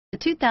The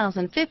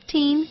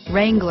 2015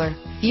 Wrangler.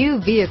 Few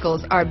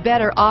vehicles are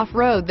better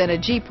off-road than a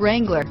Jeep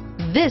Wrangler.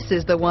 This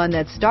is the one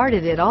that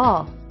started it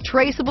all.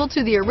 Traceable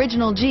to the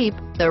original Jeep,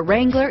 the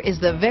Wrangler is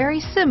the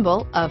very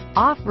symbol of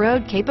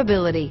off-road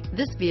capability.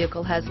 This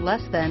vehicle has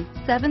less than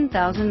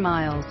 7,000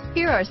 miles.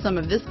 Here are some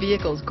of this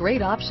vehicle's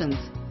great options: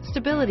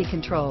 stability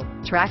control,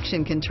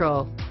 traction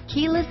control,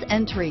 keyless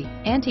entry,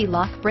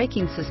 anti-lock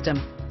braking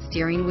system,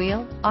 steering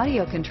wheel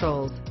audio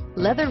controls,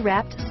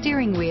 leather-wrapped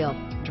steering wheel,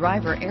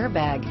 driver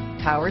airbag,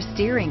 power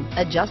steering,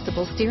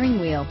 adjustable steering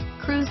wheel,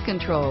 cruise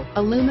control,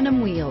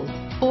 aluminum wheels,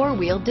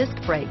 four-wheel disc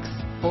brakes,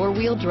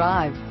 four-wheel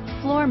drive,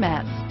 floor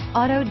mats,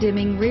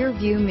 auto-dimming rear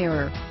view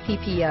mirror,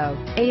 PPO,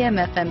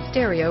 AM/FM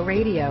stereo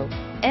radio,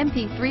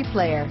 MP3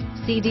 player,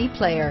 CD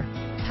player,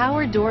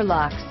 power door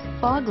locks,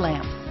 fog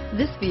lamps.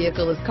 This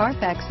vehicle is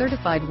Carfax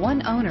certified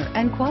one owner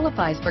and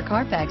qualifies for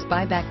Carfax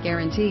buyback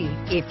guarantee.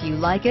 If you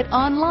like it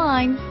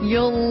online,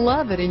 you'll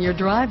love it in your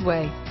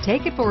driveway.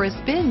 Take it for a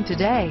spin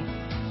today.